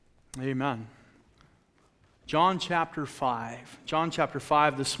Amen. John chapter 5. John chapter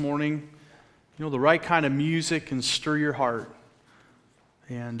 5 this morning. You know, the right kind of music can stir your heart.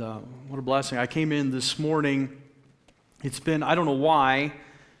 And what a blessing. I came in this morning. It's been, I don't know why,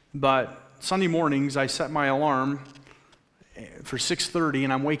 but Sunday mornings I set my alarm for 6:30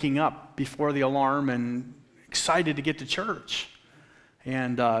 and I'm waking up before the alarm and excited to get to church.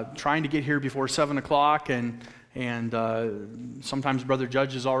 And trying to get here before 7 o'clock and sometimes Brother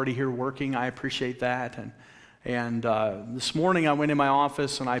Judge is already here working. I appreciate that. And this morning I went in my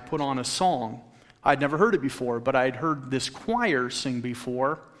office and I put on a song. I'd never heard it before, but I'd heard this choir sing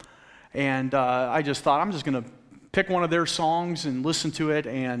before. And I just thought, I'm just going to pick one of their songs and listen to it.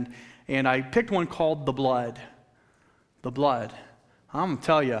 And I picked one called The Blood. The Blood. I'm going to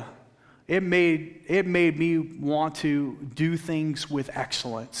tell you, it made me want to do things with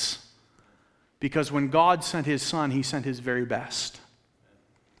excellence. Because when God sent His Son, He sent His very best.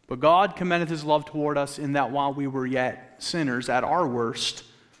 But God commendeth His love toward us in that while we were yet sinners, at our worst,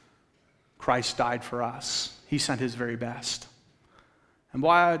 Christ died for us. He sent His very best. And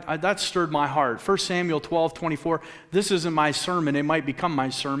boy, that stirred my heart. 1 Samuel 12:24. This isn't my sermon. It might become my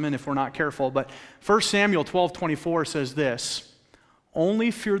sermon if we're not careful. But 1 Samuel 12:24 says this: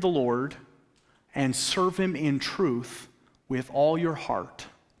 "Only fear the Lord and serve Him in truth with all your heart.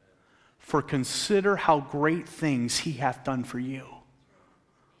 For consider how great things He hath done for you."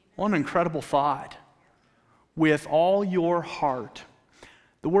 What an incredible thought. With all your heart.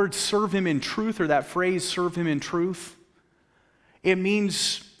 The word serve Him in truth, or that phrase serve Him in truth, it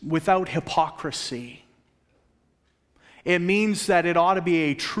means without hypocrisy. It means that it ought to be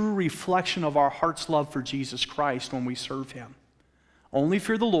a true reflection of our heart's love for Jesus Christ when we serve Him. Only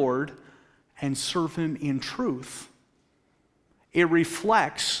fear the Lord and serve Him in truth. It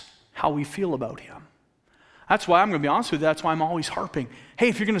reflects how we feel about Him. That's why I'm going to be honest with you, that's why I'm always harping. Hey,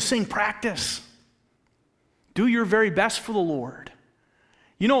 if you're going to sing, practice. Do your very best for the Lord.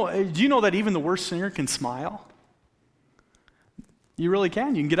 You know, do you know that even the worst singer can smile? You really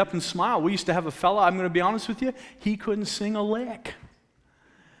can. You can get up and smile. We used to have a fella, I'm going to be honest with you, he couldn't sing a lick.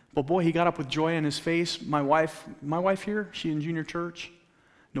 But boy, he got up with joy on his face. My wife here, she in junior church,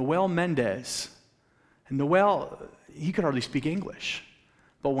 Noel Mendez. And Noel, he could hardly speak English.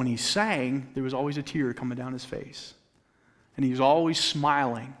 But when he sang, there was always a tear coming down his face. And he was always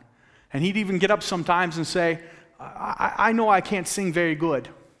smiling. And he'd even get up sometimes and say, I know I can't sing very good.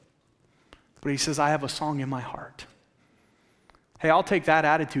 But he says, I have a song in my heart. Hey, I'll take that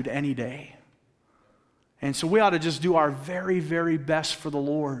attitude any day. And so we ought to just do our very, very best for the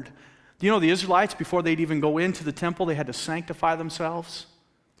Lord. Do you know the Israelites, before they'd even go into the temple, they had to sanctify themselves?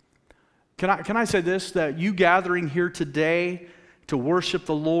 Can I say this, that you gathering here today to worship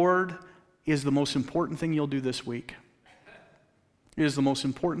the Lord is the most important thing you'll do this week. It is the most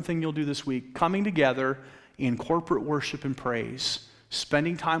important thing you'll do this week. Coming together in corporate worship and praise,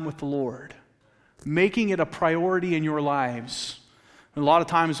 spending time with the Lord, making it a priority in your lives. And a lot of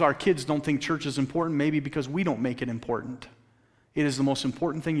times our kids don't think church is important, maybe because we don't make it important. It is the most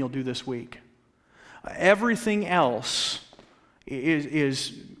important thing you'll do this week. Everything else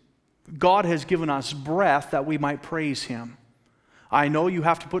is God has given us breath that we might praise Him. I know you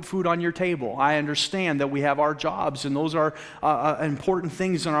have to put food on your table. I understand that we have our jobs, and those are important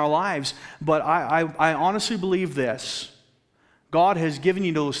things in our lives. But I honestly believe this. God has given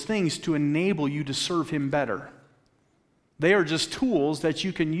you those things to enable you to serve Him better. They are just tools that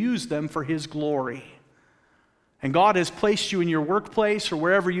you can use them for His glory. And God has placed you in your workplace or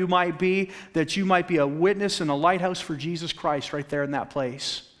wherever you might be, that you might be a witness and a lighthouse for Jesus Christ right there in that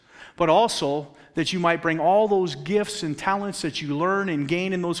place. But also that you might bring all those gifts and talents that you learn and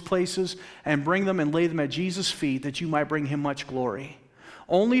gain in those places and bring them and lay them at Jesus' feet, that you might bring Him much glory.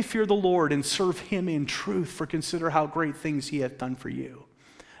 Only fear the Lord and serve Him in truth, for consider how great things He hath done for you.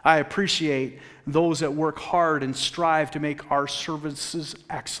 I appreciate those that work hard and strive to make our services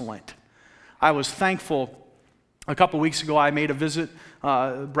excellent. I was thankful. A couple weeks ago, I made a visit.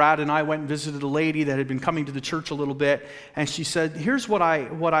 Brad and I went and visited a lady that had been coming to the church a little bit, and she said, here's what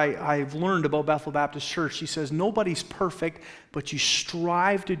I've learned about Bethel Baptist Church. She says, nobody's perfect, but you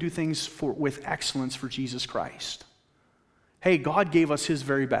strive to do things with excellence for Jesus Christ. Hey, God gave us His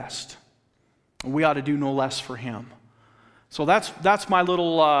very best. We ought to do no less for Him. So that's my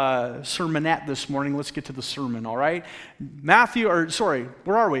little sermonette this morning. Let's get to the sermon, all right?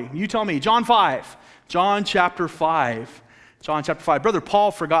 where are we? You tell me. John chapter 5. John chapter 5. Brother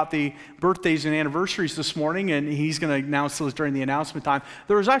Paul forgot the birthdays and anniversaries this morning, and he's going to announce those during the announcement time.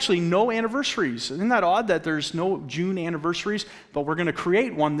 There was actually no anniversaries. Isn't that odd that there's no June anniversaries? But we're going to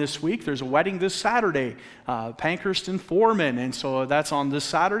create one this week. There's a wedding this Saturday, Pankhurst and Foreman, and so that's on this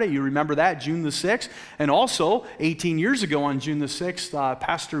Saturday. You remember that, June the 6th. And also, 18 years ago on June the 6th,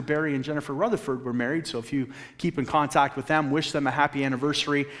 Pastor Barry and Jennifer Rutherford were married. So if you keep in contact with them, wish them a happy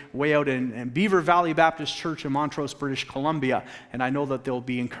anniversary way out in Beaver Valley Baptist Church in Montrose, British Columbia. And I know that they'll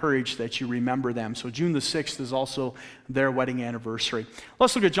be encouraged that you remember them. So June the 6th is also their wedding anniversary.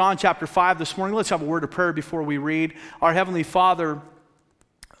 Let's look at John chapter 5 this morning. Let's have a word of prayer before we read. Our Heavenly Father,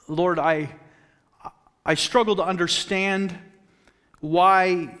 Lord, I struggle to understand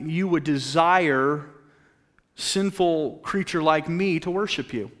why you would desire sinful creature like me to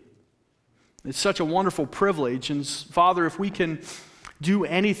worship you. It's such a wonderful privilege. And Father, if we can do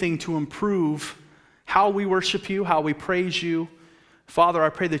anything to improve how we worship you, how we praise you, Father, I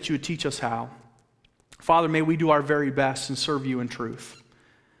pray that you would teach us how. Father, may we do our very best and serve you in truth.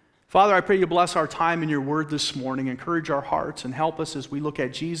 Father, I pray you bless our time in your word this morning, encourage our hearts, and help us as we look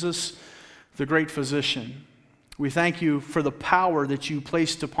at Jesus, the great physician. We thank you for the power that you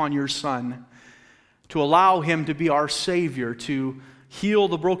placed upon your Son to allow him to be our Savior, to heal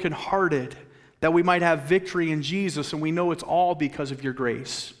the brokenhearted, that we might have victory in Jesus, and we know it's all because of your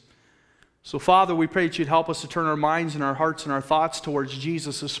grace. So, Father, we pray that you'd help us to turn our minds and our hearts and our thoughts towards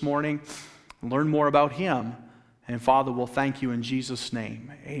Jesus this morning and learn more about him. And, Father, we'll thank you in Jesus'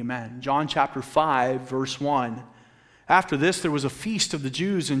 name. Amen. John chapter 5, verse 1. After this, there was a feast of the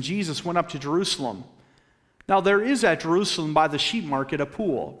Jews, and Jesus went up to Jerusalem. Now, there is at Jerusalem by the sheep market a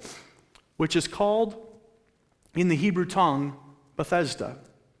pool, which is called in the Hebrew tongue Bethesda,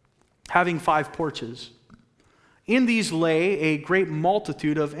 having 5 porches. In these lay a great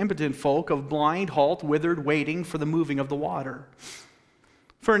multitude of impotent folk, of blind, halt, withered, waiting for the moving of the water.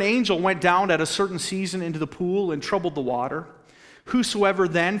 For an angel went down at a certain season into the pool and troubled the water. Whosoever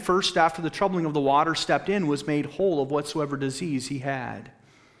then, first after the troubling of the water, stepped in was made whole of whatsoever disease he had.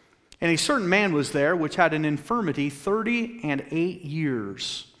 And a certain man was there, which had an infirmity 38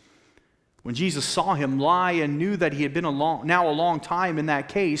 years. When Jesus saw him lie and knew that he had been a long time in that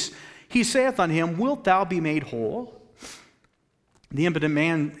case, he saith unto him, Wilt thou be made whole? The impotent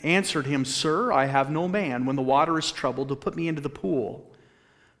man answered him, Sir, I have no man, when the water is troubled, to put me into the pool.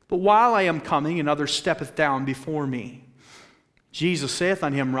 But while I am coming, another steppeth down before me. Jesus saith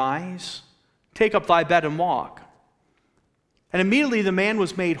unto him, Rise, take up thy bed and walk. And immediately the man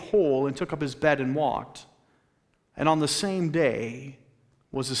was made whole and took up his bed and walked. And on the same day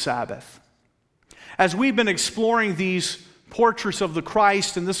was the Sabbath. As we've been exploring these portraits of the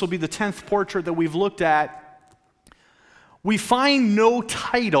Christ, and this will be the 10th portrait that we've looked at, we find no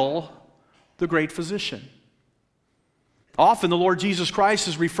title, the great physician. Often the Lord Jesus Christ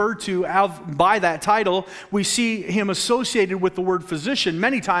is referred to by that title. We see him associated with the word physician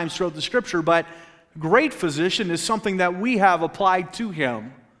many times throughout the scripture, but great physician is something that we have applied to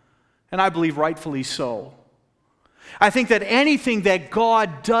him, and I believe rightfully so. I think that anything that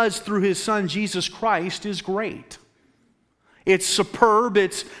God does through his Son, Jesus Christ, is great. It's superb.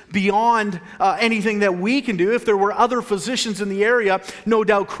 It's beyond anything that we can do. If there were other physicians in the area, no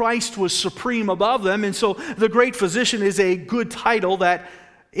doubt Christ was supreme above them. And so the great physician is a good title that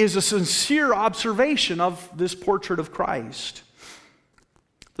is a sincere observation of this portrait of Christ.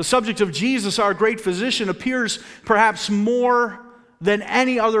 The subject of Jesus, our great physician, appears perhaps more than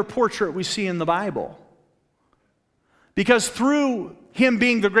any other portrait we see in the Bible. Because through him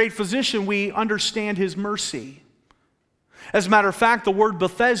being the great physician, we understand his mercy. As a matter of fact, the word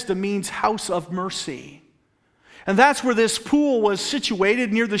Bethesda means house of mercy. And that's where this pool was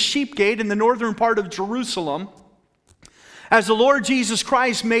situated, near the sheep gate in the northern part of Jerusalem, as the Lord Jesus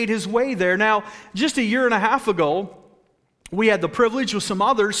Christ made his way there. Now, just a year and a half ago, we had the privilege with some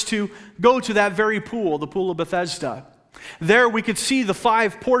others to go to that very pool, the Pool of Bethesda. There we could see the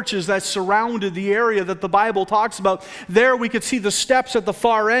 5 porches that surrounded the area that the Bible talks about. There we could see the steps at the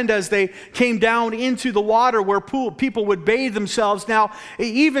far end as they came down into the water where people would bathe themselves. Now,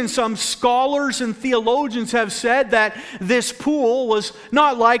 even some scholars and theologians have said that this pool was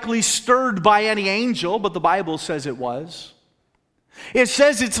not likely stirred by any angel, but the Bible says it was. It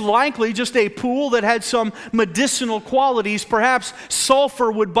says it's likely just a pool that had some medicinal qualities. Perhaps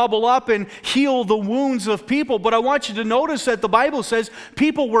sulfur would bubble up and heal the wounds of people. But I want you to notice that the Bible says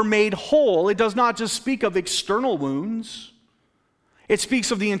people were made whole. It does not just speak of external wounds. It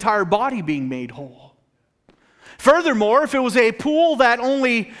speaks of the entire body being made whole. Furthermore, if it was a pool that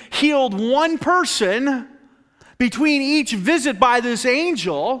only healed one person between each visit by this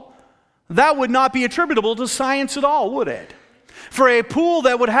angel, that would not be attributable to science at all, would it? For a pool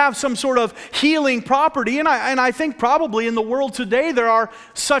that would have some sort of healing property, and I think probably in the world today there are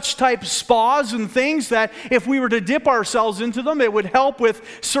such type spas and things that if we were to dip ourselves into them, it would help with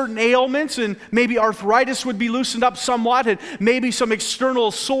certain ailments, and maybe arthritis would be loosened up somewhat, and maybe some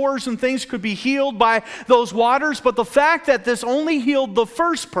external sores and things could be healed by those waters. But the fact that this only healed the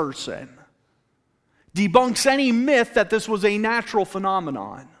first person debunks any myth that this was a natural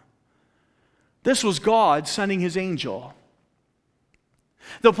phenomenon. This was God sending his angel.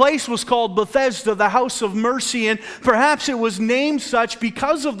 The place was called Bethesda, the house of mercy, and perhaps it was named such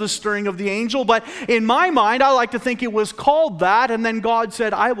because of the stirring of the angel, but in my mind, I like to think it was called that, and then God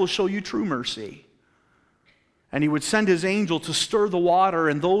said, I will show you true mercy. And he would send his angel to stir the water,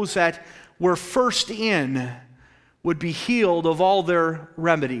 and those that were first in would be healed of all their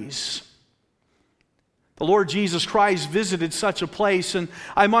remedies. The Lord Jesus Christ visited such a place, and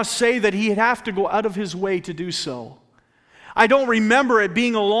I must say that he'd have to go out of his way to do so. I don't remember it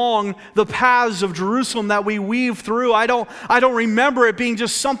being along the paths of Jerusalem that we weave through. I don't remember it being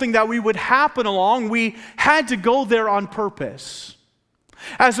just something that we would happen along. We had to go there on purpose.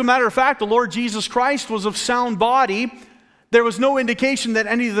 As a matter of fact, the Lord Jesus Christ was of sound body. There was no indication that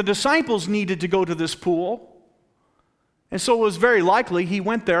any of the disciples needed to go to this pool. And so it was very likely he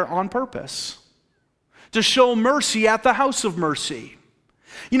went there on purpose to show mercy at the house of mercy.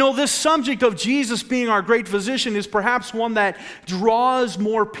 You know, this subject of Jesus being our great physician is perhaps one that draws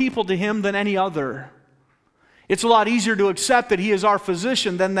more people to him than any other. It's a lot easier to accept that he is our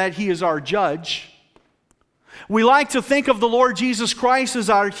physician than that he is our judge. We like to think of the Lord Jesus Christ as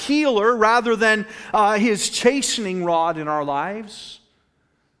our healer rather than his chastening rod in our lives.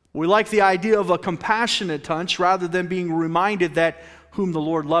 We like the idea of a compassionate touch rather than being reminded that whom the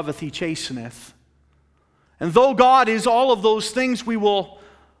Lord loveth, he chasteneth. And though God is all of those things, we will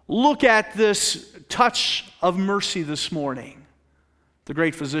look at this touch of mercy this morning, the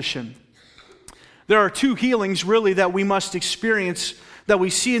great physician. There are two healings really that we must experience that we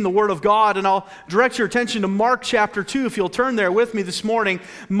see in the Word of God, and I'll direct your attention to Mark chapter 2, if you'll turn there with me this morning.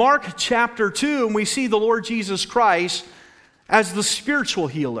 Mark chapter 2, and we see the Lord Jesus Christ as the spiritual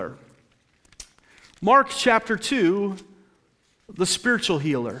healer. Mark chapter 2, the spiritual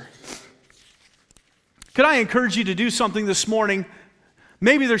healer. Could I encourage you to do something this morning?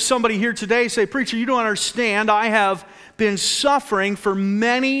 Maybe there's somebody here today say, preacher, you don't understand. I have been suffering for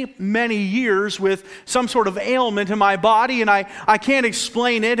many, many years with some sort of ailment in my body, and I can't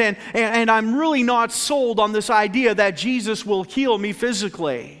explain it, and I'm really not sold on this idea that Jesus will heal me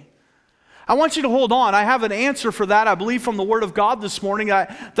physically. I want you to hold on. I have an answer for that, I believe, from the Word of God this morning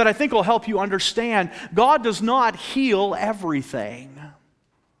that I think will help you understand. God does not heal everything,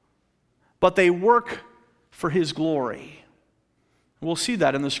 but they work for his glory. We'll see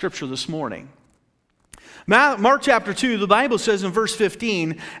that in the scripture this morning. Mark chapter 2, the Bible says in verse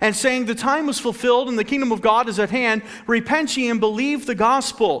 15, and saying, the time was fulfilled and the kingdom of God is at hand. Repent ye and believe the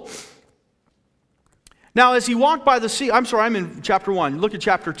gospel. Now as he walked by the sea, I'm in chapter 1. Look at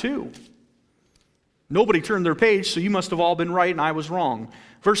chapter 2. Nobody turned their page, so you must have all been right and I was wrong.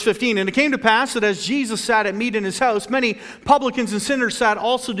 Verse 15, and it came to pass that as Jesus sat at meat in his house, many publicans and sinners sat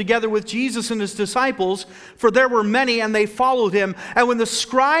also together with Jesus and his disciples, for there were many, and they followed him. And when the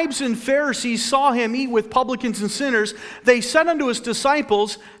scribes and Pharisees saw him eat with publicans and sinners, they said unto his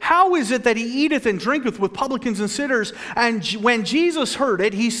disciples, how is it that he eateth and drinketh with publicans and sinners? And when Jesus heard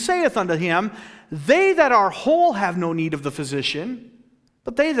it, he saith unto him, they that are whole have no need of the physician,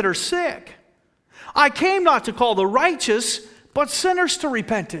 but they that are sick. I came not to call the righteous, but sinners to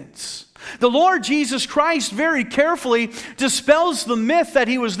repentance. The Lord Jesus Christ very carefully dispels the myth that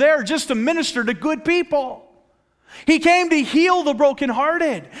he was there just to minister to good people. He came to heal the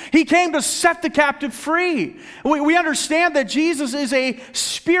brokenhearted. He came to set the captive free. We understand that Jesus is a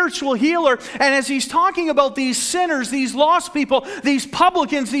spiritual healer, and as he's talking about these sinners, these lost people, these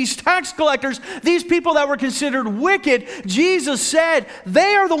publicans, these tax collectors, these people that were considered wicked, Jesus said,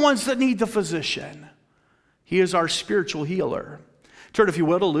 they are the ones that need the physician. He is our spiritual healer. Turn, if you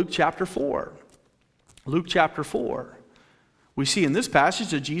will, to Luke chapter 4. Luke chapter 4. We see in this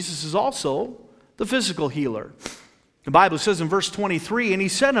passage that Jesus is also the physical healer. The Bible says in verse 23, and he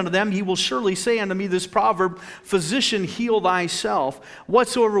said unto them, ye will surely say unto me this proverb, physician, heal thyself.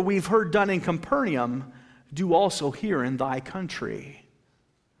 Whatsoever we've heard done in Capernaum, do also here in thy country.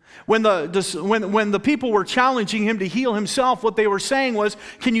 When the people were challenging him to heal himself, what they were saying was,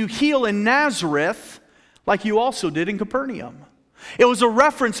 can you heal in Nazareth like you also did in Capernaum? It was a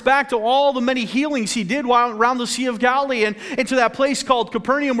reference back to all the many healings he did while around the Sea of Galilee and into that place called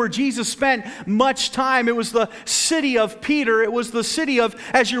Capernaum where Jesus spent much time. It was the city of Peter. It was the city of,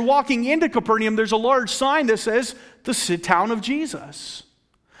 as you're walking into Capernaum, there's a large sign that says the town of Jesus.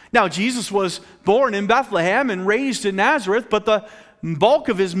 Now, Jesus was born in Bethlehem and raised in Nazareth, but the bulk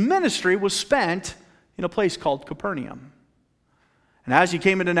of his ministry was spent in a place called Capernaum. And as he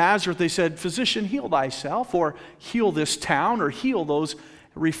came into Nazareth, they said, "Physician, heal thyself," or "heal this town," or "heal those,"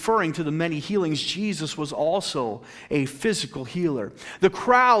 referring to the many healings. Jesus was also a physical healer. The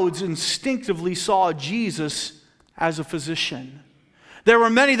crowds instinctively saw Jesus as a physician. There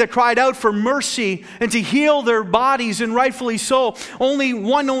were many that cried out for mercy and to heal their bodies, and rightfully so.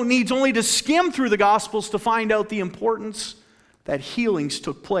 One needs only to skim through the Gospels to find out the importance that healings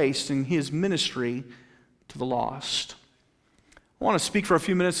took place in his ministry to the lost. I want to speak for a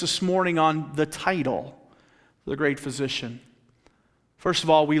few minutes this morning on the title, the great physician. First of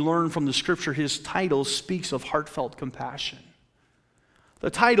all, we learn from the Scripture his title speaks of heartfelt compassion. The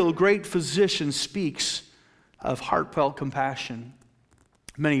title, Great Physician, speaks of heartfelt compassion.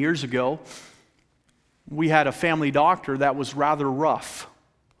 Many years ago, we had a family doctor that was rather rough.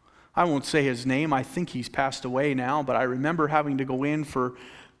 I won't say his name. I think he's passed away now, but I remember having to go in for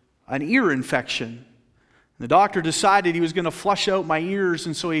an ear infection. The doctor decided he was going to flush out my ears,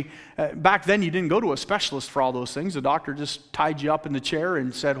 and so back then you didn't go to a specialist for all those things. The doctor just tied you up in the chair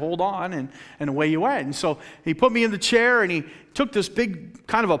and said, "Hold on," and away you went. And so he put me in the chair, and he took this big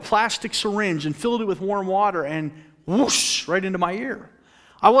kind of a plastic syringe and filled it with warm water and whoosh, right into my ear.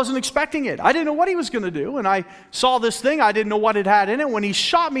 I wasn't expecting it. I didn't know what he was going to do, and I saw this thing. I didn't know what it had in it. When he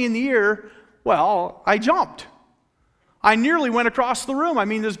shot me in the ear, well, I jumped. I nearly went across the room. I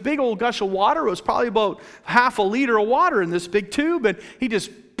mean, this big old gush of water was probably about half a liter of water in this big tube, and he just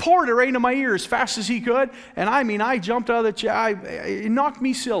poured it right into my ear as fast as he could. And I jumped out of the chair. It knocked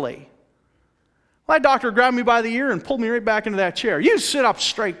me silly. Well, that doctor grabbed me by the ear and pulled me right back into that chair. "You sit up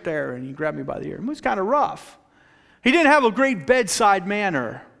straight there," and he grabbed me by the ear. It was kind of rough. He didn't have a great bedside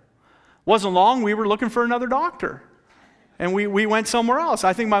manner. Wasn't long, we were looking for another doctor. And we went somewhere else.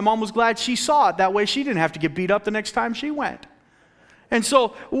 I think my mom was glad she saw it. That way she didn't have to get beat up the next time she went. And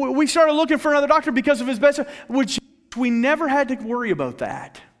so we started looking for another doctor because of his bedside, which we never had to worry about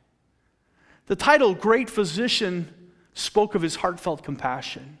that. The title, Great Physician, spoke of his heartfelt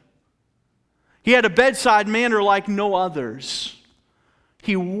compassion. He had a bedside manner like no others.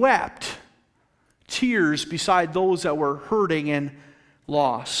 He wept tears beside those that were hurting and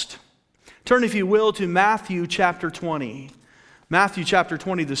lost. Turn, if you will, to Matthew chapter 20. Matthew chapter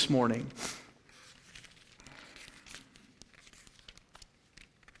 20 this morning.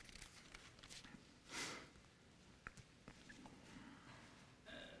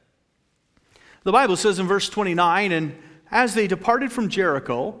 The Bible says in verse 29, "And as they departed from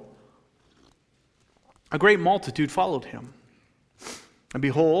Jericho, a great multitude followed him. And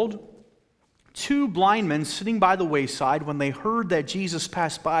behold, two blind men sitting by the wayside, when they heard that Jesus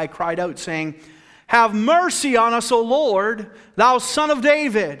passed by, cried out, saying, 'Have mercy on us, O Lord, thou Son of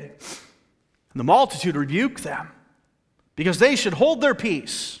David.' And the multitude rebuked them, because they should hold their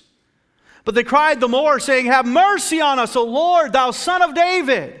peace. But they cried the more, saying, 'Have mercy on us, O Lord, thou Son of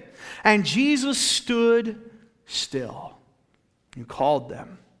David.' And Jesus stood still and called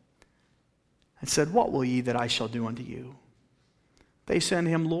them and said, 'What will ye that I shall do unto you?' They said to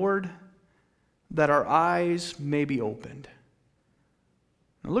him, 'Lord, that our eyes may be opened.'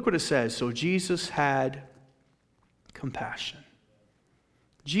 Now look what it says. So Jesus had compassion.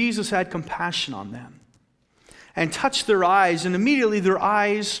 Jesus had compassion on them and touched their eyes, and immediately their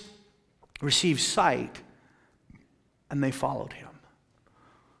eyes received sight, and they followed him."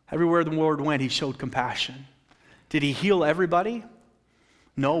 Everywhere the Lord went, he showed compassion. Did he heal everybody?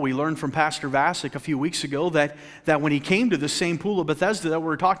 No, we learned from Pastor Vasic a few weeks ago that when he came to the same pool of Bethesda that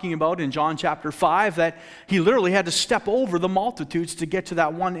we're talking about in John chapter 5, that he literally had to step over the multitudes to get to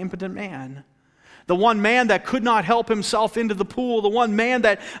that one impotent man. The one man that could not help himself into the pool, the one man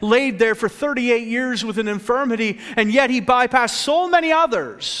that laid there for 38 years with an infirmity, and yet he bypassed so many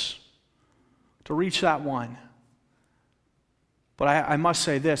others to reach that one. But I must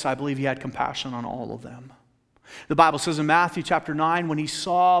say this, I believe he had compassion on all of them. The Bible says in Matthew chapter 9, when he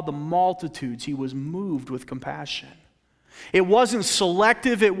saw the multitudes, he was moved with compassion. It wasn't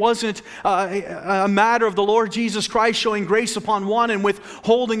selective. It wasn't a matter of the Lord Jesus Christ showing grace upon one and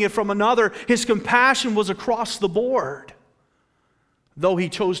withholding it from another. His compassion was across the board, though he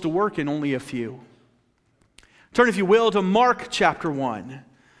chose to work in only a few. Turn, if you will, to Mark chapter 1.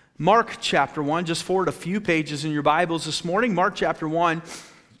 Mark chapter 1, just forward a few pages in your Bibles this morning. Mark chapter 1,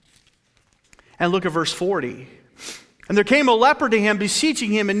 and look at verse 40. "And there came a leper to him,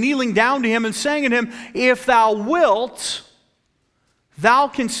 beseeching him and kneeling down to him and saying to him, 'If thou wilt, thou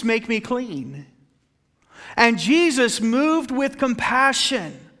canst make me clean.' And Jesus, moved with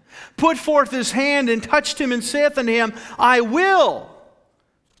compassion, put forth his hand and touched him, and saith unto him, I will,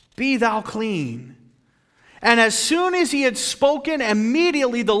 be thou clean. And as soon as he had spoken,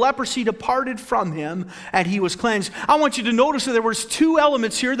 immediately the leprosy departed from him, and he was cleansed. I want you to notice that there was two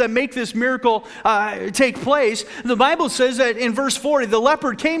elements here that make this miracle take place. The Bible says that in verse 40, the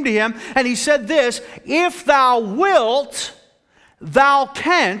leper came to him, and he said this, if thou wilt, thou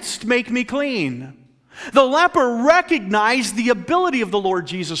canst make me clean. The leper recognized the ability of the Lord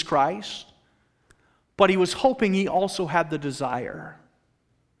Jesus Christ, but he was hoping he also had the desire.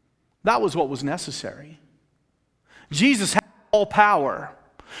 That was what was necessary. Jesus had all power.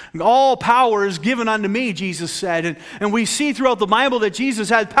 All power is given unto me, Jesus said. And we see throughout the Bible that Jesus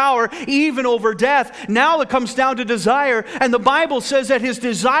had power even over death. Now it comes down to desire. And the Bible says that his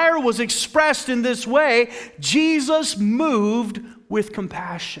desire was expressed in this way. Jesus moved with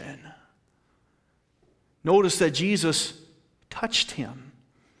compassion. Notice that Jesus touched him.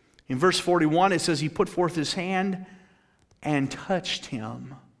 In verse 41, it says he put forth his hand and touched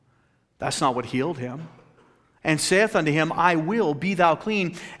him. That's not what healed him. And saith unto him, I will, be thou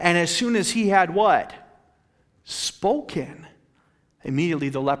clean. And as soon as he had what? Spoken, immediately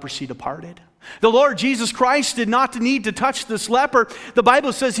the leprosy departed. The Lord Jesus Christ did not need to touch this leper. The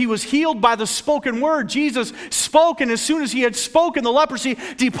Bible says he was healed by the spoken word. Jesus spoke, and as soon as he had spoken, the leprosy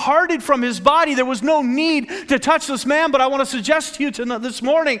departed from his body. There was no need to touch this man, but I want to suggest to you this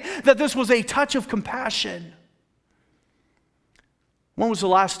morning that this was a touch of compassion. When was the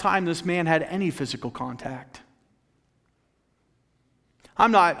last time this man had any physical contact?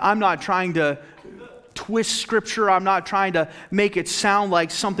 I'm not trying to twist Scripture. I'm not trying to make it sound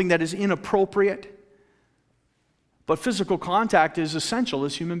like something that is inappropriate. But physical contact is essential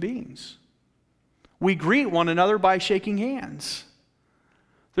as human beings. We greet one another by shaking hands.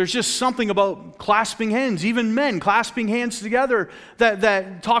 There's just something about clasping hands, even men clasping hands together,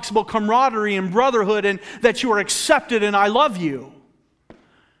 that talks about camaraderie and brotherhood and that you are accepted and I love you.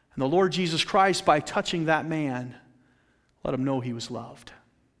 And the Lord Jesus Christ, by touching that man, let him know he was loved.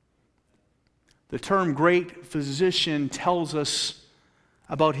 The term great physician tells us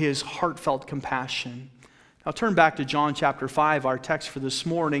about his heartfelt compassion. Now turn back to John chapter 5, our text for this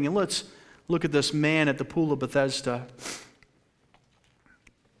morning, and let's look at this man at the pool of Bethesda.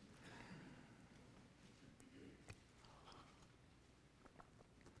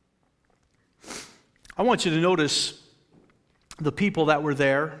 I want you to notice the people that were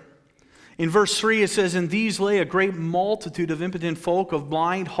there. In verse 3 it says, in these lay a great multitude of impotent folk, of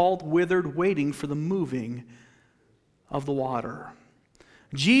blind, halt, withered, waiting for the moving of the water.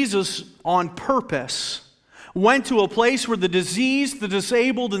 Jesus, on purpose, went to a place where the diseased, the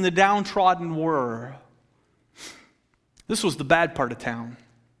disabled, and the downtrodden were. This was the bad part of town.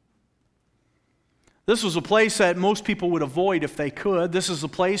 This was a place that most people would avoid if they could. This is a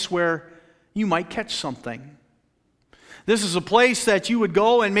place where you might catch something. This is a place that you would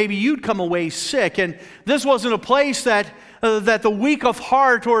go and maybe you'd come away sick. And this wasn't a place that the weak of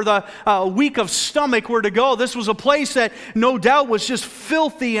heart or the weak of stomach were to go. This was a place that no doubt was just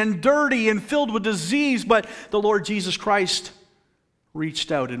filthy and dirty and filled with disease. But the Lord Jesus Christ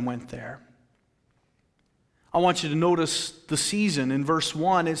reached out and went there. I want you to notice the season. In verse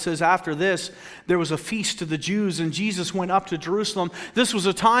 1, it says, after this, there was a feast to the Jews, and Jesus went up to Jerusalem. This was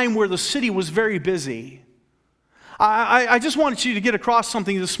a time where the city was very busy. I just wanted you to get across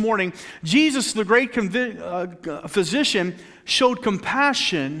something this morning. Jesus, the great physician, showed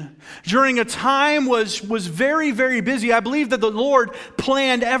compassion during a time was very, very busy. I believe that the Lord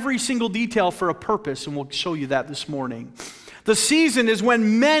planned every single detail for a purpose, and we'll show you that this morning. The season is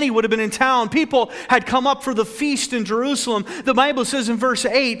when many would have been in town. People had come up for the feast in Jerusalem. The Bible says in verse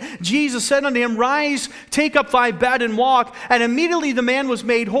 8, Jesus said unto him, rise, take up thy bed and walk. And immediately the man was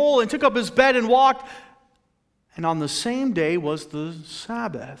made whole and took up his bed and walked. And on the same day was the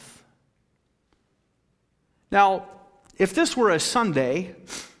Sabbath. Now, if this were a Sunday,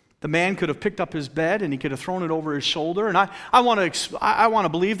 the man could have picked up his bed and he could have thrown it over his shoulder. And I want to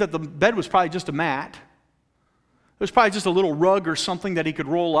believe that the bed was probably just a mat. It was probably just a little rug or something that he could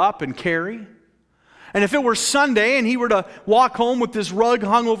roll up and carry. And if it were Sunday and he were to walk home with this rug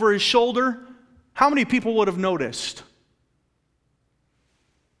hung over his shoulder, how many people would have noticed?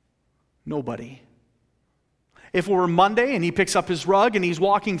 Nobody. If it were Monday and he picks up his rug and he's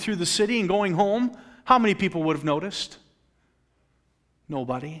walking through the city and going home, how many people would have noticed?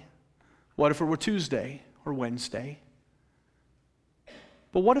 Nobody. What if it were Tuesday or Wednesday?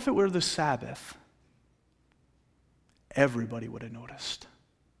 But what if it were the Sabbath? Everybody would have noticed.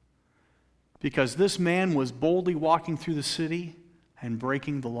 Because this man was boldly walking through the city and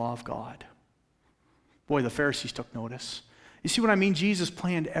breaking the law of God. Boy, the Pharisees took notice. You see what I mean? Jesus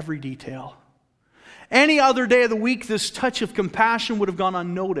planned every detail. Any other day of the week, this touch of compassion would have gone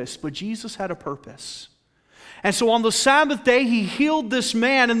unnoticed, but Jesus had a purpose. And so on the Sabbath day, he healed this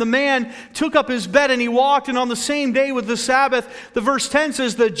man, and the man took up his bed and he walked, and on the same day with the Sabbath, the verse 10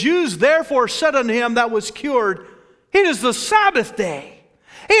 says, the Jews therefore said unto him that was cured, it is the Sabbath day.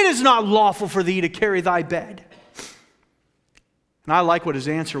 It is not lawful for thee to carry thy bed. And I like what his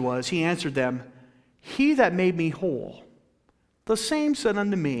answer was. He answered them, he that made me whole, the same said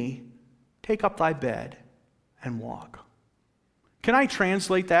unto me, take up thy bed and walk. Can I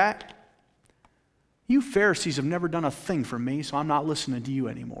translate that? You Pharisees have never done a thing for me, so I'm not listening to you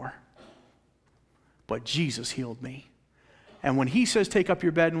anymore. But Jesus healed me. And when he says take up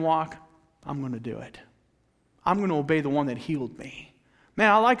your bed and walk, I'm going to do it. I'm going to obey the one that healed me. Man,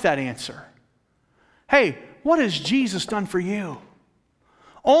 I like that answer. Hey, what has Jesus done for you?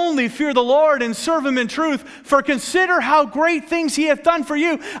 Only fear the Lord and serve him in truth, for consider how great things he hath done for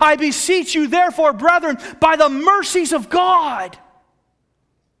you. I beseech you therefore, brethren, by the mercies of God,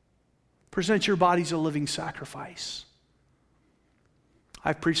 present your bodies a living sacrifice.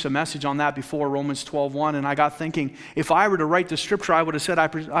 I've preached a message on that before, Romans 12:1, and I got thinking, if I were to write the scripture, I would have said,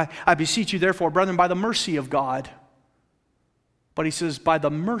 I beseech you therefore, brethren, by the mercy of God. But he says, by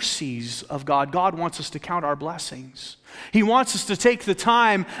the mercies of God. God wants us to count our blessings. He wants us to take the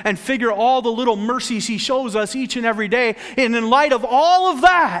time and figure all the little mercies he shows us each and every day. And in light of all of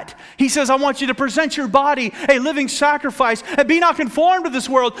that, he says, I want you to present your body a living sacrifice and be not conformed to this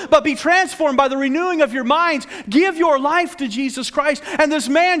world, but be transformed by the renewing of your minds. Give your life to Jesus Christ. And this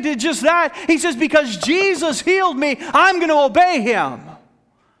man did just that. He says, because Jesus healed me, I'm going to obey him.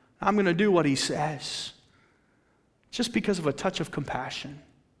 I'm going to do what he says. Just because of a touch of compassion.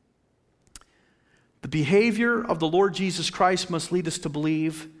 The behavior of the Lord Jesus Christ must lead us to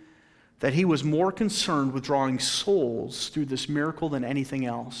believe that he was more concerned with drawing souls through this miracle than anything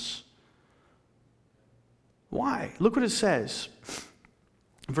else. Why? Look what it says.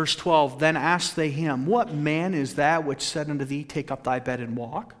 Verse 12, then asked they him, what man is that which said unto thee, take up thy bed and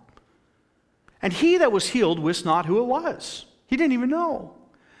walk? And he that was healed wist not who it was. He didn't even know.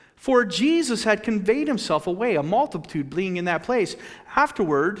 For Jesus had conveyed himself away, a multitude being in that place.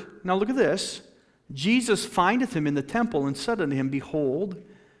 Afterward, now look at this, Jesus findeth him in the temple and said unto him, behold,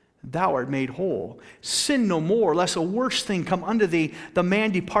 thou art made whole. Sin no more, lest a worse thing come unto thee. The man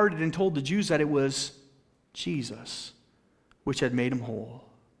departed and told the Jews that it was Jesus which had made him whole.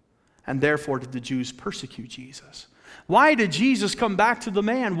 And therefore did the Jews persecute Jesus. Why did Jesus come back to the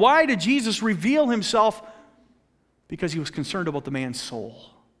man? Why did Jesus reveal himself? Because he was concerned about the man's soul.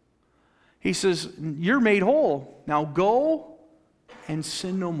 He says, you're made whole. Now go and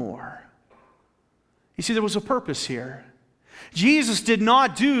sin no more. You see, there was a purpose here. Jesus did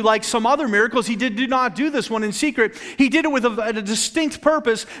not do like some other miracles. He did not do this one in secret. He did it with a distinct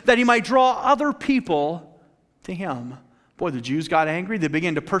purpose that he might draw other people to him. Boy, the Jews got angry. They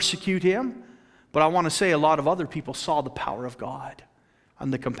began to persecute him. But I want to say a lot of other people saw the power of God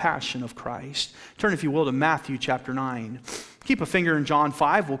and the compassion of Christ. Turn, if you will, to Matthew chapter 9. Keep a finger in John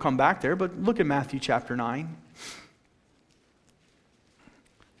 5. We'll come back there, but look at Matthew chapter 9.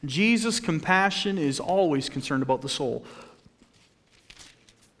 Jesus' compassion is always concerned about the soul.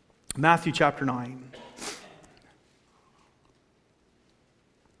 Matthew chapter 9.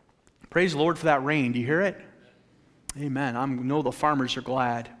 Praise the Lord for that rain. Do you hear it? Amen. I know the farmers are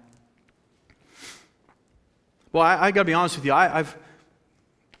glad. Well, I got to be honest with you.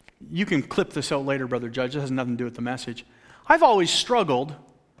 You can clip this out later, Brother Judge. It has nothing to do with the message. I've always struggled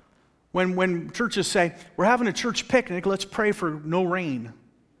when churches say, we're having a church picnic, let's pray for no rain.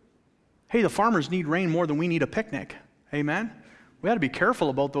 Hey, the farmers need rain more than we need a picnic. Amen? We got to be careful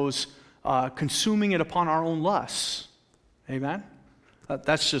about those consuming it upon our own lusts. Amen?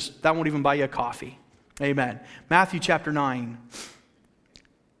 That won't even buy you a coffee. Amen. Matthew chapter 9.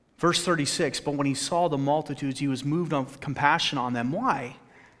 Verse 36, but when he saw the multitudes, he was moved with compassion on them. Why?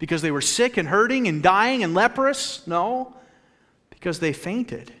 Because they were sick and hurting and dying and leprous? No. Because they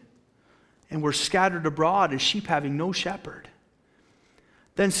fainted and were scattered abroad as sheep having no shepherd.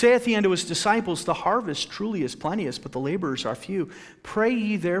 Then saith he unto his disciples, the harvest truly is plenteous, but the laborers are few. Pray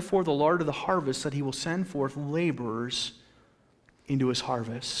ye therefore the Lord of the harvest that he will send forth laborers into his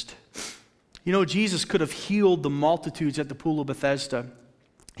harvest. You know, Jesus could have healed the multitudes at the pool of Bethesda.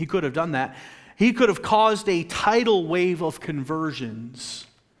 He could have done that. He could have caused a tidal wave of conversions.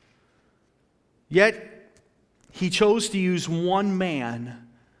 Yet, he chose to use one man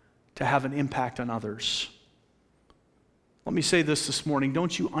to have an impact on others. Let me say this morning.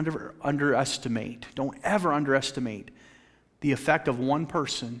 Don't you underestimate, don't ever underestimate the effect of one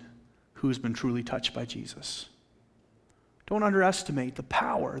person who has been truly touched by Jesus. Don't underestimate the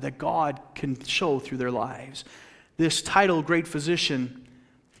power that God can show through their lives. This title, Great Physician,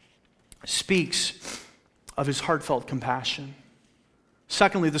 speaks of his heartfelt compassion.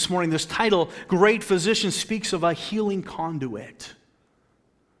 Secondly, this morning, this title, Great Physician, speaks of a healing conduit.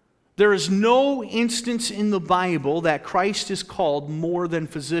 There is no instance in the Bible that Christ is called more than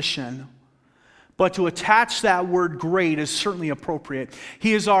physician, but to attach that word great is certainly appropriate.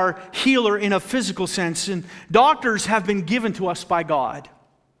 He is our healer in a physical sense, and doctors have been given to us by God.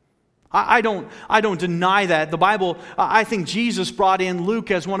 I don't deny that. The Bible, I think Jesus brought in Luke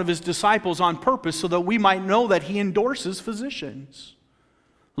as one of his disciples on purpose so that we might know that he endorses physicians.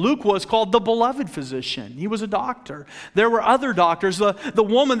 Luke was called the beloved physician. He was a doctor. There were other doctors. The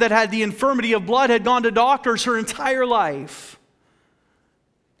woman that had the infirmity of blood had gone to doctors her entire life.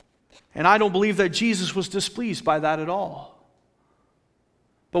 And I don't believe that Jesus was displeased by that at all.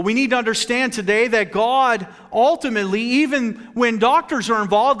 But we need to understand today that God, ultimately, even when doctors are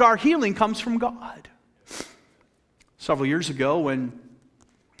involved, our healing comes from God. Several years ago, when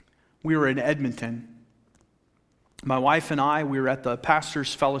we were in Edmonton, my wife and I, we were at the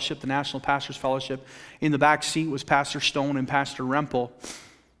Pastors Fellowship, the National Pastors Fellowship. In the back seat was Pastor Stone and Pastor Rempel.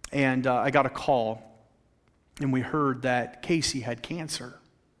 And I got a call, and we heard that Casey had cancer.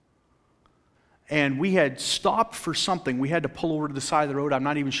 And we had stopped for something. We had to pull over to the side of the road. I'm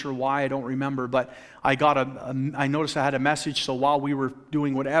not even sure why. I don't remember. But I noticed I had a message. So while we were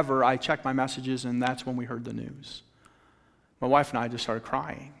doing whatever, I checked my messages, and that's when we heard the news. My wife and I just started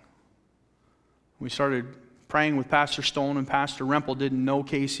crying. We started praying with Pastor Stone, and Pastor Rempel didn't know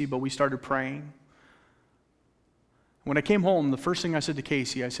Casey, but we started praying. When I came home, the first thing I said to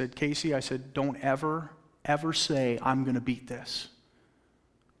Casey, I said, don't ever say, I'm going to beat this.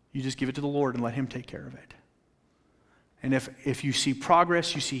 You just give it to the Lord and let him take care of it. And if you see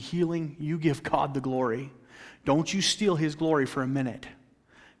progress, you see healing, you give God the glory. Don't you steal his glory for a minute.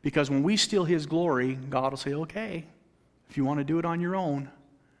 Because when we steal his glory, God will say, okay, if you want to do it on your own,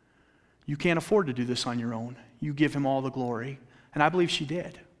 you can't afford to do this on your own. You give him all the glory. And I believe she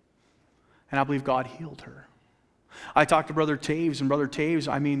did. And I believe God healed her. I talked to Brother Taves, and Brother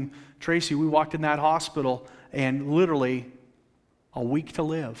Taves, Tracy, we walked in that hospital, and literally a week to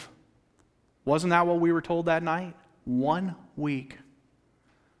live. Wasn't that what we were told that night? 1 week.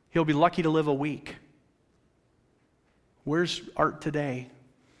 He'll be lucky to live a week. Where's Art today?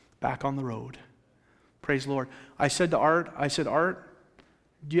 Back on the road. Praise the Lord. I said to Art, Art,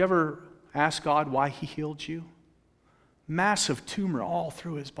 do you ever ask God why he healed you? Massive tumor all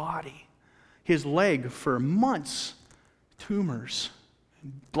through his body. His leg for months, tumors,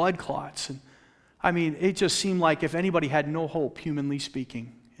 blood clots, and it just seemed like if anybody had no hope, humanly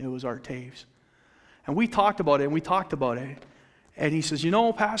speaking, it was Art Taves. And we talked about it, and he says,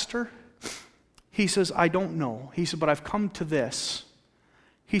 Pastor, he says, I don't know. He said, but I've come to this.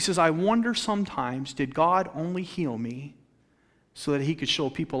 He says, I wonder sometimes, did God only heal me so that he could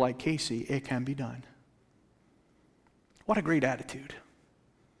show people like Casey it can be done? What a great attitude.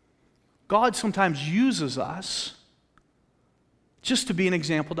 God sometimes uses us just to be an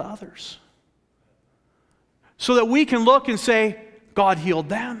example to others. So that we can look and say, God healed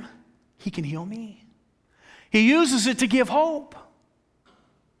them. He can heal me. He uses it to give hope.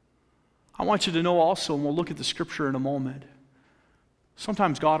 I want you to know also, and we'll look at the scripture in a moment,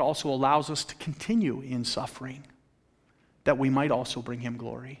 sometimes God also allows us to continue in suffering that we might also bring him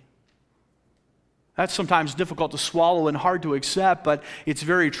glory. That's sometimes difficult to swallow and hard to accept, but it's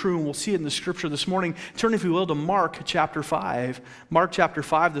very true, and we'll see it in the scripture this morning. Turn, if you will, to Mark chapter 5. Mark chapter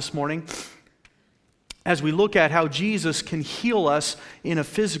 5 this morning, as we look at how Jesus can heal us in a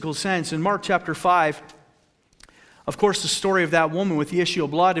physical sense. In Mark chapter 5, of course, the story of that woman with the issue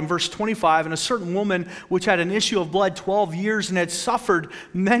of blood. In verse 25, and a certain woman which had an issue of blood 12 years and had suffered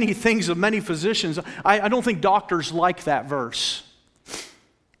many things of many physicians. I don't think doctors like that verse.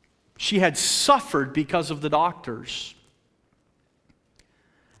 She had suffered because of the doctors,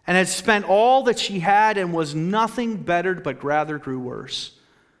 and had spent all that she had, and was nothing bettered, but rather grew worse.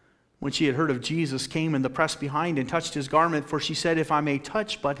 When she had heard of Jesus, came and the press behind and touched his garment, for she said, if I may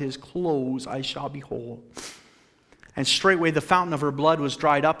touch but his clothes, I shall be whole. And straightway the fountain of her blood was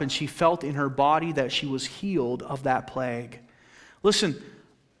dried up, and she felt in her body that she was healed of that plague. Listen,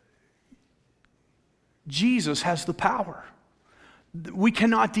 Jesus has the power. We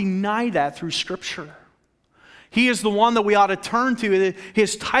cannot deny that through Scripture. He is the one that we ought to turn to.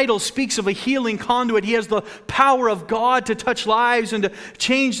 His title speaks of a healing conduit. He has the power of God to touch lives and to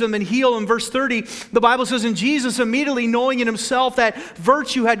change them and heal. In verse 30, the Bible says, and Jesus, immediately knowing in himself that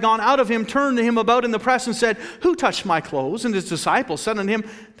virtue had gone out of him, turned to him about in the press and said, who touched my clothes? And his disciples said unto him,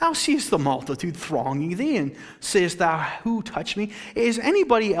 thou seest the multitude thronging thee, and sayest thou, who touched me? Is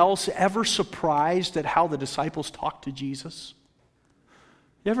anybody else ever surprised at how the disciples talked to Jesus?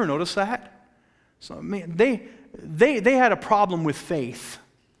 You ever notice that? So, man, they had a problem with faith,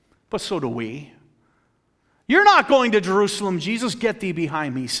 but so do we. You're not going to Jerusalem, Jesus. Get thee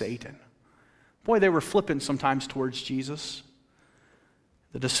behind me, Satan. Boy, they were flippant sometimes towards Jesus.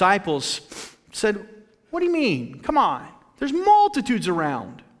 The disciples said, what do you mean? Come on. There's multitudes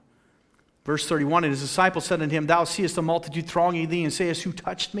around. Verse 31, and his disciples said unto him, thou seest the multitude thronging thee, and sayest, who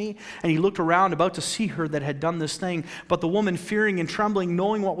touched me? And he looked around, about to see her that had done this thing. But the woman, fearing and trembling,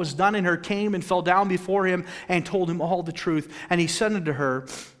 knowing what was done in her, came and fell down before him, and told him all the truth. And he said unto her,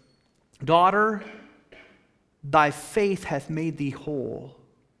 daughter, thy faith hath made thee whole.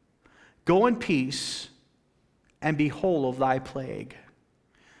 Go in peace, and be whole of thy plague.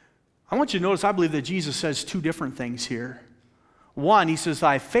 I want you to notice, I believe that Jesus says two different things here. One, he says,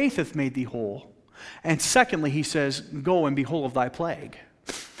 thy faith hath made thee whole. And secondly, he says, go and be whole of thy plague.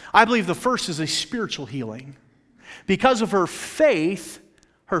 I believe the first is a spiritual healing. Because of her faith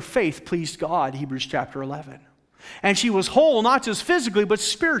pleased God, Hebrews chapter 11. And she was whole, not just physically, but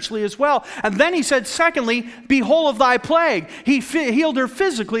spiritually as well. And then he said, secondly, be whole of thy plague. He healed her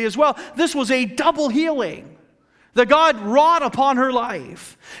physically as well. This was a double healing that God wrought upon her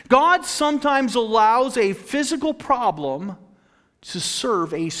life. God sometimes allows a physical problem to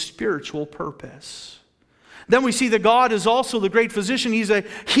serve a spiritual purpose. Then we see that God is also the great physician. He's a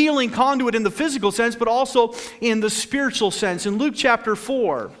healing conduit in the physical sense, but also in the spiritual sense. In Luke chapter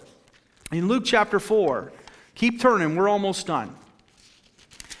 4, keep turning, we're almost done.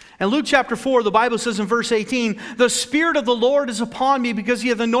 In Luke chapter 4, the Bible says in verse 18, the Spirit of the Lord is upon me, because he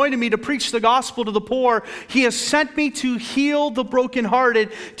hath anointed me to preach the gospel to the poor. He has sent me to heal the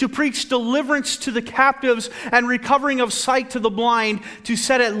brokenhearted, to preach deliverance to the captives, and recovering of sight to the blind, to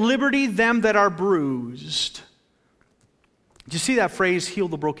set at liberty them that are bruised. Did you see that phrase, heal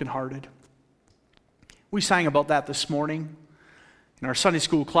the brokenhearted? We sang about that this morning in our Sunday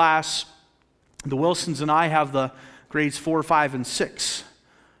school class. The Wilsons and I have the grades 4, 5, and 6.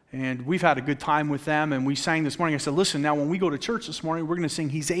 And we've had a good time with them, and we sang this morning. I said, listen, now when we go to church this morning, we're going to sing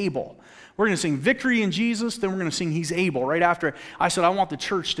He's Able. We're going to sing Victory in Jesus, then we're going to sing He's Able. Right after, I said, I want the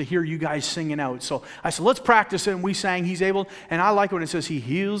church to hear you guys singing out. So I said, let's practice it, and we sang He's Able. And I like when it says, He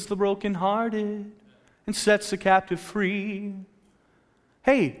heals the brokenhearted and sets the captive free.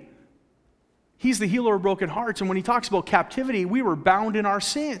 Hey, He's the healer of broken hearts. And when He talks about captivity, we were bound in our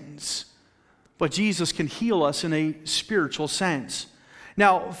sins. But Jesus can heal us in a spiritual sense.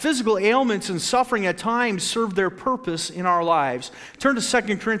 Now, physical ailments and suffering at times serve their purpose in our lives. Turn to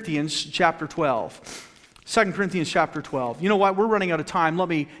 2 Corinthians chapter 12. 2 Corinthians chapter 12. You know what? We're running out of time.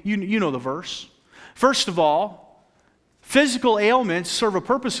 You know the verse. First of all, physical ailments serve a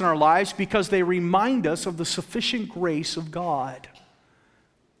purpose in our lives because they remind us of the sufficient grace of God.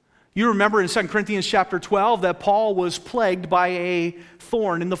 You remember in 2 Corinthians chapter 12 that Paul was plagued by a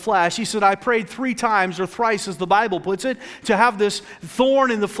thorn in the flesh. He said, I prayed 3 times or thrice, as the Bible puts it, to have this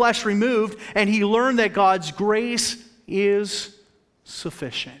thorn in the flesh removed, and he learned that God's grace is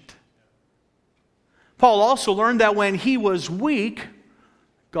sufficient. Paul also learned that when he was weak,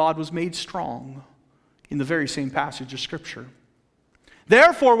 God was made strong, in the very same passage of Scripture.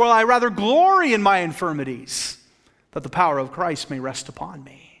 Therefore will I rather glory in my infirmities, that the power of Christ may rest upon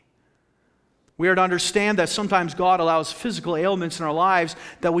me. We are to understand that sometimes God allows physical ailments in our lives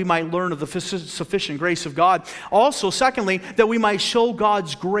that we might learn of the sufficient grace of God. Also, secondly, that we might show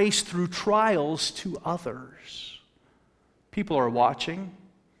God's grace through trials to others. People are watching,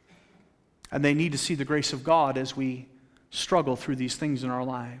 and they need to see the grace of God as we struggle through these things in our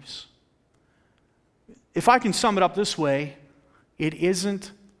lives. If I can sum it up this way, it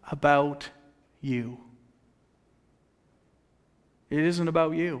isn't about you. It isn't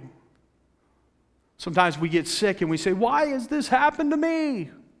about you. Sometimes we get sick and we say, why has this happened to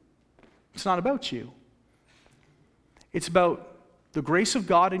me? It's not about you. It's about the grace of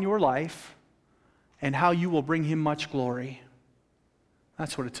God in your life and how you will bring Him much glory.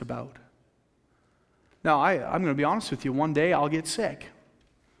 That's what it's about. Now, I'm going to be honest with you. One day I'll get sick.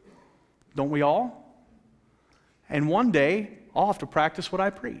 Don't we all? And one day I'll have to practice what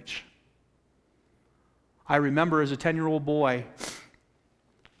I preach. I remember as a 10-year-old boy,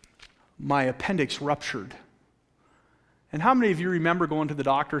 my appendix ruptured. And how many of you remember going to the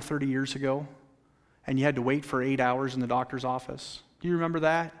doctor 30 years ago? and you had to wait for 8 hours in the doctor's office? Do you remember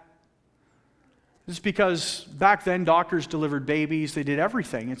that? It's because back then doctors delivered babies, they did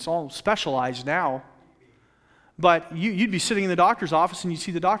everything. It's all specialized now. But you'd be sitting in the doctor's office and you'd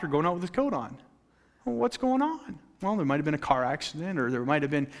see the doctor going out with his coat on. Well, what's going on? Well, there might have been a car accident, or there might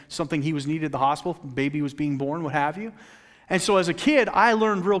have been something he was needed at the hospital, baby was being born, what have you. And so as a kid, I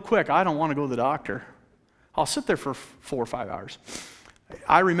learned real quick, I don't want to go to the doctor. I'll sit there for 4 or 5 hours.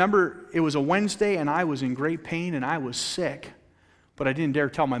 I remember it was a Wednesday and I was in great pain and I was sick, but I didn't dare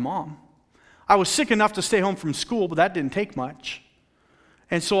tell my mom. I was sick enough to stay home from school, but that didn't take much.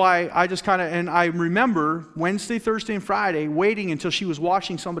 And so I just kind of, and I remember Wednesday, Thursday, and Friday waiting until she was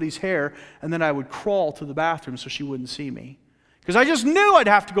washing somebody's hair, and then I would crawl to the bathroom so she wouldn't see me. Because I just knew I'd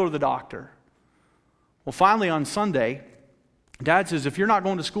have to go to the doctor. Well, finally on Sunday, Dad says, if you're not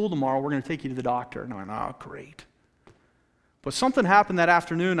going to school tomorrow, we're going to take you to the doctor. And I went, oh, great. But something happened that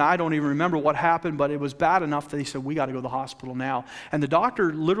afternoon. I don't even remember what happened, but it was bad enough that he said, we got to go to the hospital now. And the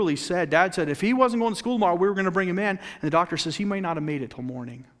doctor literally said, Dad said, if he wasn't going to school tomorrow, we were going to bring him in. And the doctor says, he may not have made it till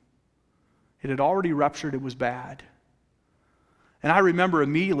morning. It had already ruptured. It was bad. And I remember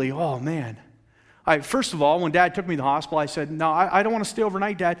immediately, oh, man. First of all, when Dad took me to the hospital, I said, no, I don't want to stay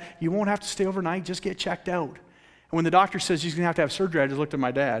overnight, Dad. You won't have to stay overnight. Just get checked out. And when the doctor says he's going to have surgery, I just looked at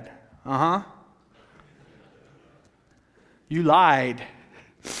my dad. Uh-huh. You lied.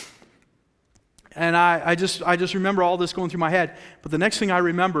 And I just remember all this going through my head. But the next thing I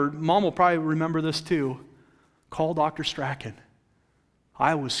remembered, Mom will probably remember this too. Call Dr. Strachan.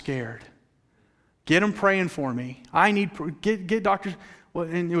 I was scared. Get him praying for me. I need, get Dr. Well,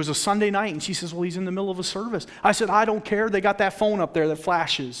 and it was a Sunday night, and she says, well, he's in the middle of a service. I said, I don't care. They got that phone up there that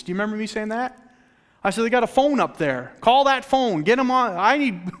flashes. Do you remember me saying that? I said, they got a phone up there. Call that phone. Get him on.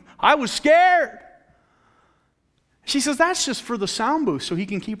 I was scared. She says, that's just for the sound booth so he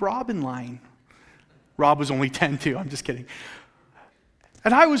can keep Rob in line. Rob was only 10 too. I'm just kidding.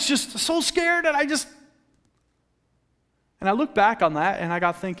 And I was just so scared, and I look back on that, and I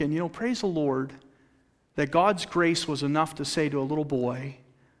got thinking, praise the Lord that God's grace was enough to say to a little boy,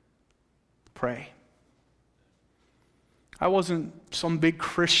 pray. I wasn't some big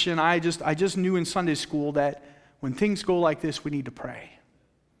Christian. I just knew in Sunday school that when things go like this, we need to pray.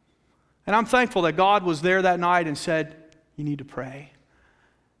 And I'm thankful that God was there that night and said, you need to pray.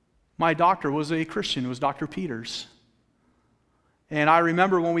 My doctor was a Christian. It was Dr. Peters. And I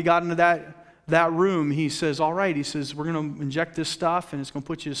remember when we got into that room, he says, all right, he says, we're going to inject this stuff and it's going to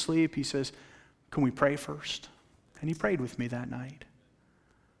put you to sleep. He says, can we pray first? And he prayed with me that night.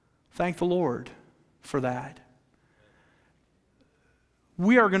 Thank the Lord for that.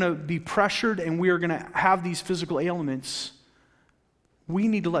 We are going to be pressured and we are going to have these physical ailments. We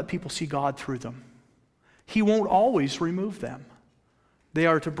need to let people see God through them. He won't always remove them. They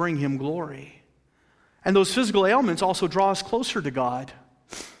are to bring Him glory. And those physical ailments also draw us closer to God.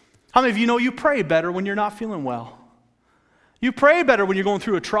 How many of you know you pray better when you're not feeling well? You pray better when you're going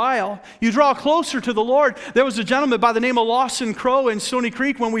through a trial. You draw closer to the Lord. There was a gentleman by the name of Lawson Crow in Stony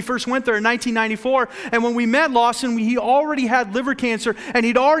Creek when we first went there in 1994. And when we met Lawson, he already had liver cancer, and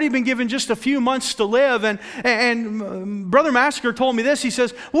he'd already been given just a few months to live. And Brother Massacre told me this. He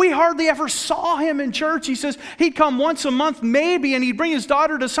says, we hardly ever saw him in church. He says, he'd come once a month maybe, and he'd bring his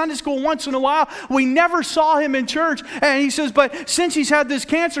daughter to Sunday school once in a while. We never saw him in church. And he says, but since he's had this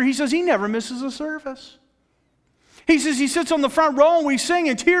cancer, he says, he never misses a service. He says he sits on the front row and we sing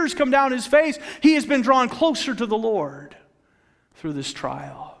and tears come down his face. He has been drawn closer to the Lord through this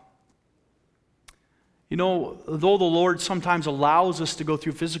trial. Though the Lord sometimes allows us to go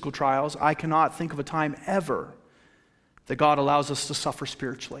through physical trials, I cannot think of a time ever that God allows us to suffer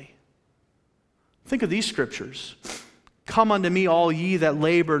spiritually. Think of these scriptures. Come unto me, all ye that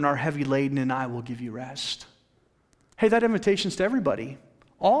labor and are heavy laden, and I will give you rest. Hey, that invitation's to everybody.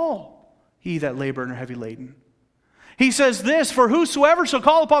 All ye that labor and are heavy laden. He says this, for whosoever shall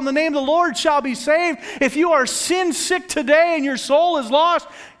call upon the name of the Lord shall be saved. If you are sin sick today and your soul is lost,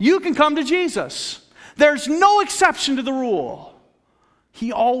 you can come to Jesus. There's no exception to the rule.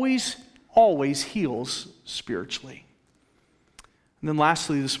 He always heals spiritually. And then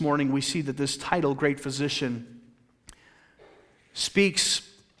lastly this morning we see that this title, Great Physician, speaks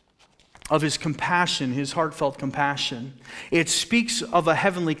of His compassion, His heartfelt compassion. It speaks of a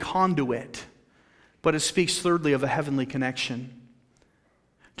heavenly conduit. But it speaks thirdly of a heavenly connection.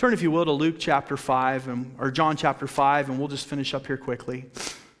 Turn, if you will, to Luke chapter 5, or John chapter 5, and we'll just finish up here quickly.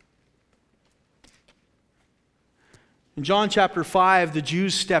 In John chapter 5, the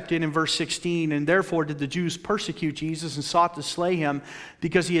Jews stepped in verse 16, and therefore did the Jews persecute Jesus and sought to slay Him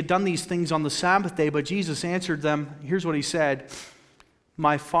because He had done these things on the Sabbath day. But Jesus answered them, here's what He said,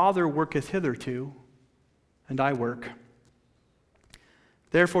 my Father worketh hitherto, and I work.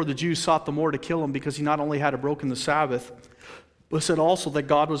 Therefore the Jews sought the more to kill him, because he not only had broken the Sabbath, but said also that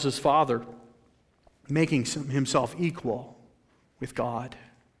God was his Father, making himself equal with God.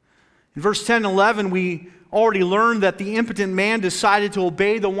 In verse 10 and 11, we already learned that the impotent man decided to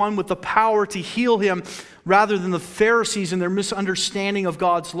obey the one with the power to heal him rather than the Pharisees and their misunderstanding of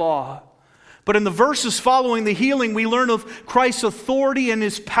God's law. But in the verses following the healing, we learn of Christ's authority and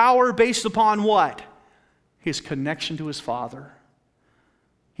his power based upon what? His connection to his Father.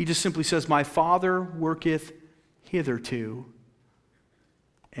 He just simply says, my Father worketh hitherto,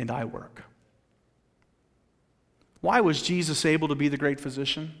 and I work. Why was Jesus able to be the great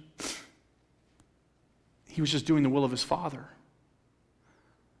physician? He was just doing the will of his Father.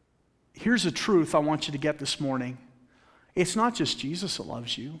 Here's a truth I want you to get this morning. It's not just Jesus that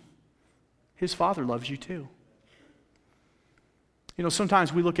loves you. His Father loves you too. You know,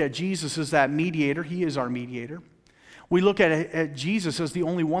 sometimes we look at Jesus as that mediator. He is our mediator. We look at Jesus as the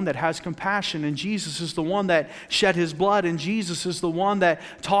only one that has compassion, and Jesus is the one that shed his blood, and Jesus is the one that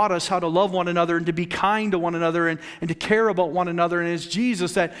taught us how to love one another and to be kind to one another and to care about one another. And it's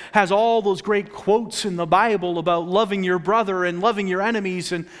Jesus that has all those great quotes in the Bible about loving your brother and loving your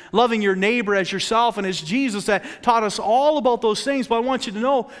enemies and loving your neighbor as yourself. And it's Jesus that taught us all about those things. But I want you to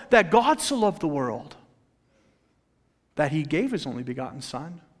know that God so loved the world that he gave his only begotten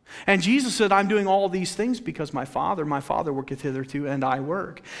Son. And Jesus said, I'm doing all these things because my Father worketh hitherto, and I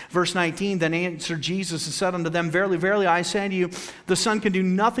work. Verse 19, then answered Jesus and said unto them, verily, verily, I say unto you, the Son can do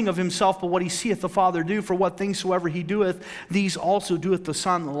nothing of himself but what he seeth the Father do. For what things soever he doeth, these also doeth the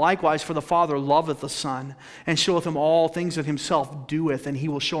Son. Likewise, for the Father loveth the Son, and showeth him all things that himself doeth, and he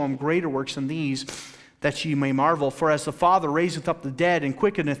will show him greater works than these, that ye may marvel. For as the Father raiseth up the dead and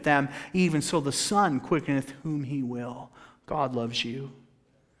quickeneth them, even so the Son quickeneth whom he will. God loves you.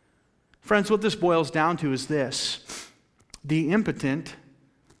 Friends, what this boils down to is this. The impotent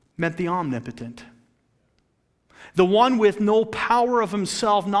meant the omnipotent. The one with no power of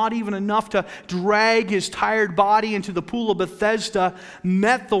himself, not even enough to drag his tired body into the pool of Bethesda,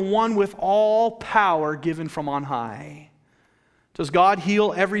 met the one with all power given from on high. Does God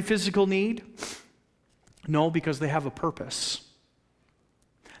heal every physical need? No, because they have a purpose.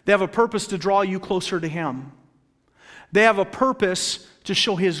 They have a purpose to draw you closer to him. They have a purpose to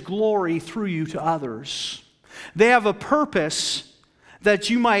show his glory through you to others. They have a purpose that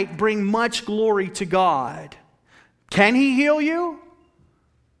you might bring much glory to God. Can he heal you?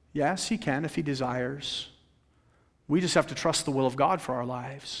 Yes, he can if he desires. We just have to trust the will of God for our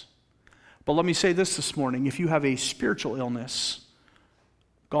lives. But let me say this morning. If you have a spiritual illness,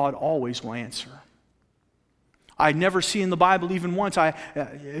 God always will answer. I never see in the Bible even once.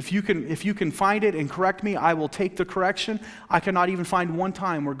 If you can find it and correct me, I will take the correction. I cannot even find one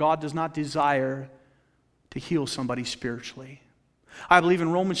time where God does not desire to heal somebody spiritually. I believe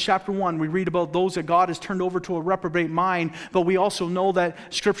in Romans chapter 1, we read about those that God has turned over to a reprobate mind, but we also know that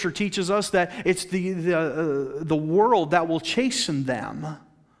Scripture teaches us that it's the world that will chasten them.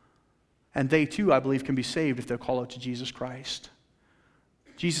 And they too, I believe, can be saved if they'll call out to Jesus Christ.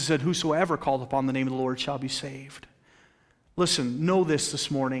 Jesus said, whosoever calleth upon the name of the Lord shall be saved. Listen, know this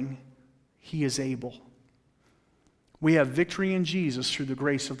morning. He is able. We have victory in Jesus through the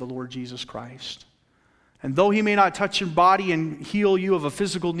grace of the Lord Jesus Christ. And though he may not touch your body and heal you of a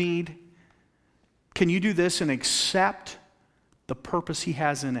physical need, can you do this and accept the purpose he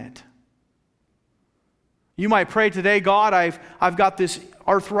has in it? You might pray today, God, I've got this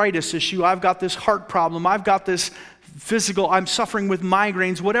arthritis issue. I've got this heart problem. I've got this physical, I'm suffering with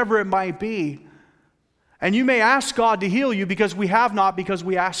migraines, whatever it might be. And you may ask God to heal you because we have not, because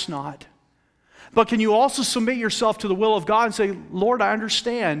we ask not. But can you also submit yourself to the will of God and say, Lord, I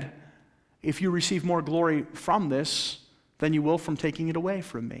understand if you receive more glory from this than you will from taking it away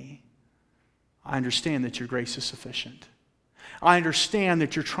from me. I understand that your grace is sufficient. I understand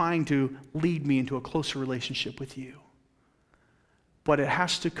that you're trying to lead me into a closer relationship with you. But it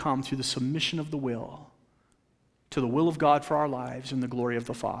has to come through the submission of the will to the will of God for our lives and the glory of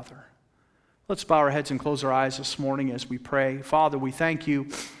the Father. Let's bow our heads and close our eyes this morning as we pray. Father, we thank you.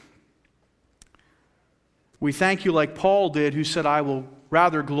 We thank you like Paul did, who said, I will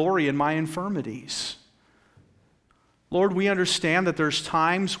rather glory in my infirmities. Lord, we understand that there's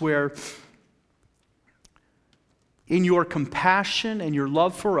times where in your compassion and your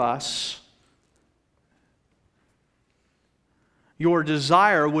love for us, your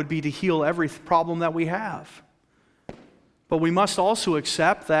desire would be to heal every problem that we have. But we must also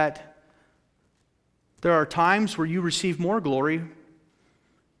accept that there are times where you receive more glory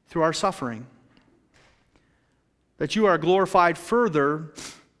through our suffering. That you are glorified further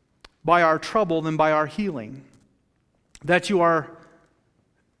by our trouble than by our healing. That you are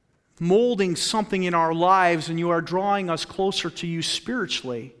molding something in our lives and you are drawing us closer to you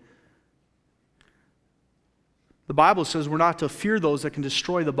spiritually. The Bible says we're not to fear those that can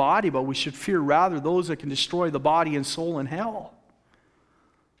destroy the body, but we should fear rather those that can destroy the body and soul in hell.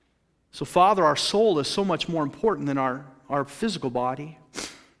 So, Father, our soul is so much more important than our physical body.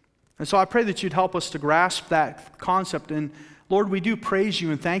 And so I pray that you'd help us to grasp that concept. And Lord, we do praise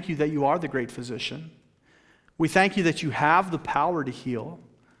you and thank you that you are the great physician. We thank you that you have the power to heal.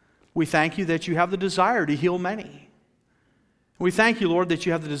 We thank you that you have the desire to heal many. We thank you, Lord, that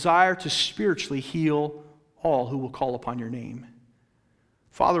you have the desire to spiritually heal all who will call upon your name.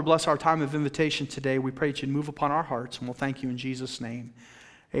 Father, bless our time of invitation today. We pray that you'd move upon our hearts, and we'll thank you in Jesus' name.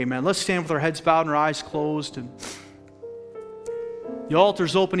 Amen. Let's stand with our heads bowed and our eyes closed. And the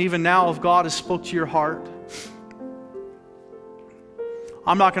altar's open even now if God has spoke to your heart.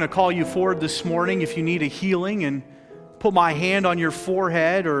 I'm not going to call you forward this morning if you need a healing and put my hand on your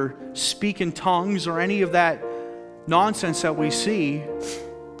forehead or speak in tongues or any of that nonsense that we see.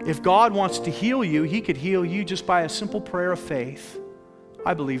 If God wants to heal you, He could heal you just by a simple prayer of faith.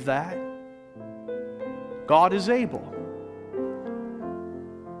 I believe that. God is able.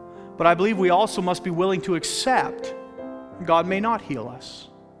 But I believe we also must be willing to accept God may not heal us.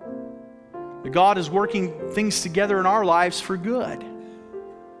 That God is working things together in our lives for good.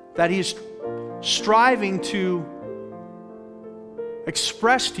 That He is striving to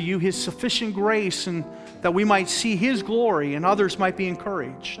express to you His sufficient grace and that we might see His glory and others might be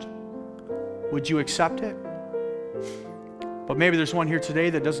encouraged. Would you accept it? But maybe there's one here today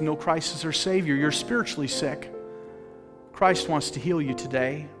that doesn't know Christ as their Savior. You're spiritually sick. Christ wants to heal you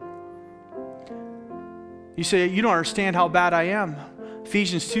today. You say, you don't understand how bad I am.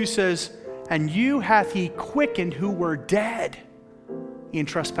 Ephesians 2 says, and you hath He quickened who were dead in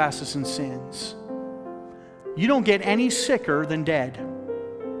trespasses and sins. You don't get any sicker than dead.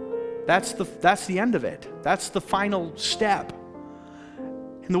 That's the end of it. That's the final step.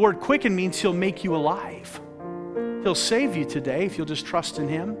 And the word quicken means He'll make you alive. He'll save you today if you'll just trust in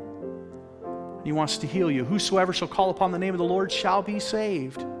Him. He wants to heal you. Whosoever shall call upon the name of the Lord shall be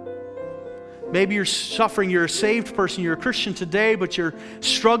saved. Maybe you're suffering, you're a saved person, you're a Christian today, but you're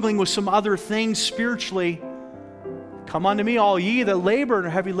struggling with some other things spiritually. Come unto me, all ye that labor and are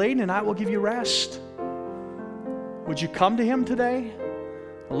heavy laden, and I will give you rest. Would you come to Him today?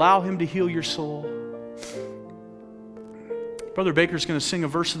 Allow Him to heal your soul. Brother Baker's going to sing a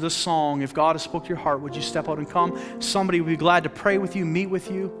verse of this song. If God has spoke to your heart, would you step out and come? Somebody would be glad to pray with you, meet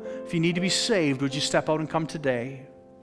with you. If you need to be saved, would you step out and come today?